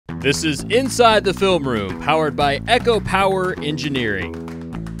This is Inside the Film Room, powered by Echo Power Engineering.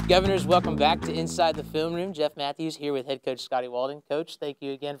 Governors, welcome back to Inside the Film Room. Jeff Matthews here with head coach Scotty Walden. Coach, thank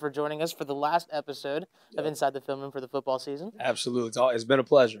you again for joining us for the last episode of Inside the Film Room for the football season. Absolutely. It's been a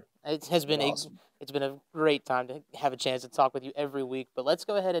pleasure. It has been awesome. It's been a great time to have a chance to talk with you every week. But let's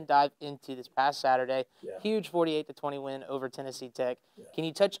go ahead and dive into this past Saturday. Huge 48-20 win over Tennessee Tech. Can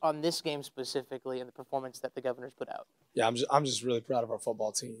you touch on this game specifically and the performance that the Governors put out? Yeah, I'm just really proud of our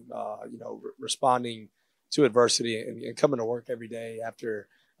football team. Responding to adversity and coming to work every day after.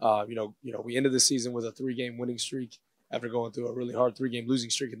 We ended the season with a 3-game winning streak after going through a really hard 3-game losing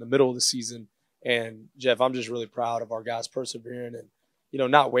streak in the middle of the season. And Jeff, I'm just really proud of our guys persevering and,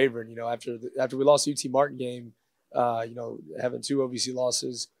 not wavering. After we lost the UT Martin game, having 2 OVC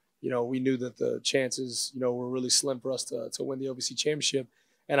losses, we knew that the chances, were really slim for us to win the OVC championship.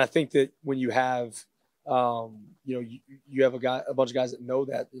 And I think that when you have, you have a bunch of guys that know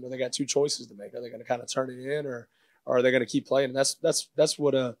that, they got 2 choices to make. Are they going to kind of turn it in or are they going to keep playing? And that's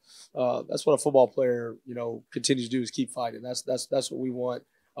what a football player continues to do, is keep fighting. That's what we want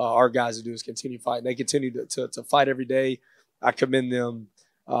our guys to do, is continue fighting. They continue to fight every day. I commend them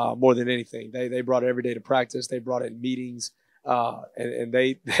more than anything. They brought it every day to practice. They brought it in meetings, and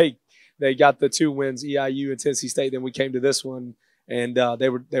they got the 2 wins, EIU and Tennessee State. Then we came to this one, and they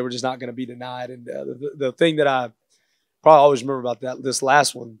were just not going to be denied. And the thing that I probably always remember about this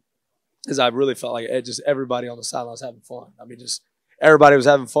last one is I really felt like just everybody on the sideline was having fun. I mean, just everybody was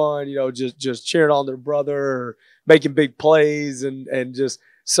having fun, just cheering on their brother or making big plays and just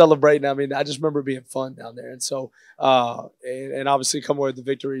celebrating. I mean, I just remember being fun down there. And so, and obviously come away with the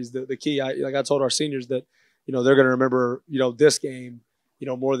victories. The key, I told our seniors that, they're going to remember, this game,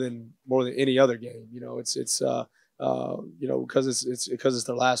 more than any other game. It's because it's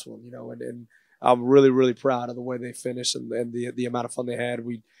their last one, and I'm really, really proud of the way they finished and the amount of fun they had.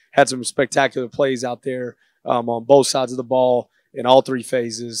 We had some spectacular plays out there on both sides of the ball in all 3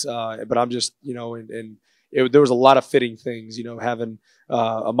 phases. But I'm just, there was a lot of fitting things, having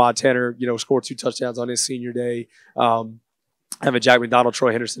Ahmad Tanner, score 2 touchdowns on his senior day. Having Jack McDonald,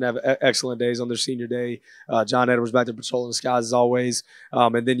 Troy Henderson have excellent days on their senior day. John Edwards back there patrolling the skies as always.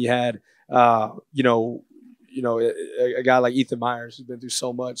 And then you had, a guy like Ethan Myers who's been through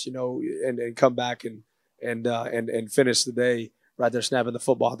so much, and come back and finish the day right there snapping the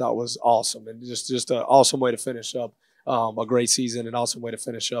football. I thought was awesome, and just an awesome way to finish up a great season, an awesome way to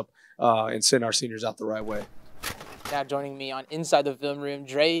finish up and send our seniors out the right way. Now joining me on Inside the Film Room,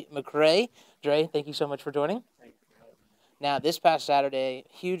 Drae McCray. Drae, thank you so much for joining. Thank you. Now, this past Saturday,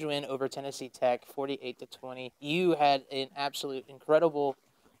 huge win over Tennessee Tech, 48-20. You had an absolute incredible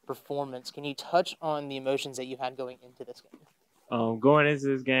performance. Can you touch on the emotions that you had going into this game? Going into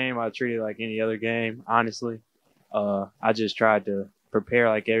this game, I treated it like any other game, honestly. I just tried to prepare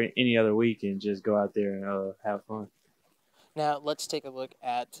like any other week and just go out there and have fun. Now, let's take a look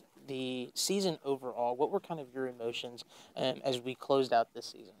at the season overall. What were kind of your emotions as we closed out this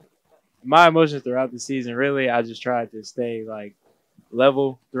season? My emotions throughout the season, really, I just tried to stay like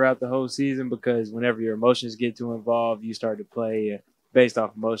level throughout the whole season, because whenever your emotions get too involved, you start to play based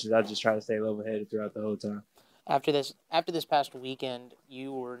off emotions. I just try to stay level-headed throughout the whole time. After this past weekend,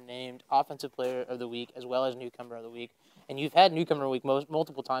 you were named Offensive Player of the Week as well as Newcomer of the Week, and you've had Newcomer of the Week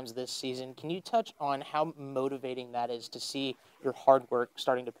multiple times this season. Can you touch on how motivating that is to see your hard work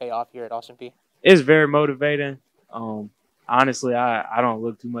starting to pay off here at Austin Peay? It's very motivating. Honestly, I don't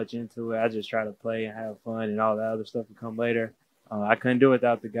look too much into it. I just try to play and have fun, and all that other stuff will come later. I couldn't do it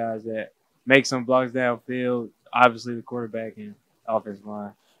without the guys that make some blocks downfield, obviously the quarterback and offensive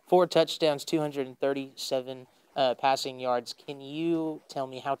line. 4 touchdowns, 237 passing yards. Can you tell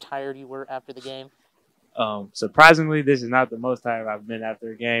me how tired you were after the game? Surprisingly, this is not the most tired I've been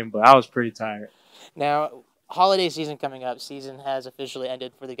after a game, but I was pretty tired. Now, holiday season coming up. Season has officially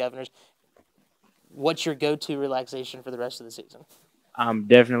ended for the Governors. What's your go-to relaxation for the rest of the season? I'm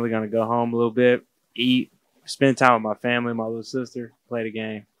definitely going to go home a little bit, eat, spend time with my family, my little sister, play the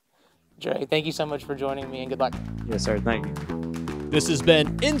game. Drae, thank you so much for joining me, and good luck. Yes, sir. Thank you. This has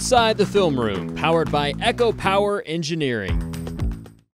been Inside the Film Room, powered by Echo Power Engineering.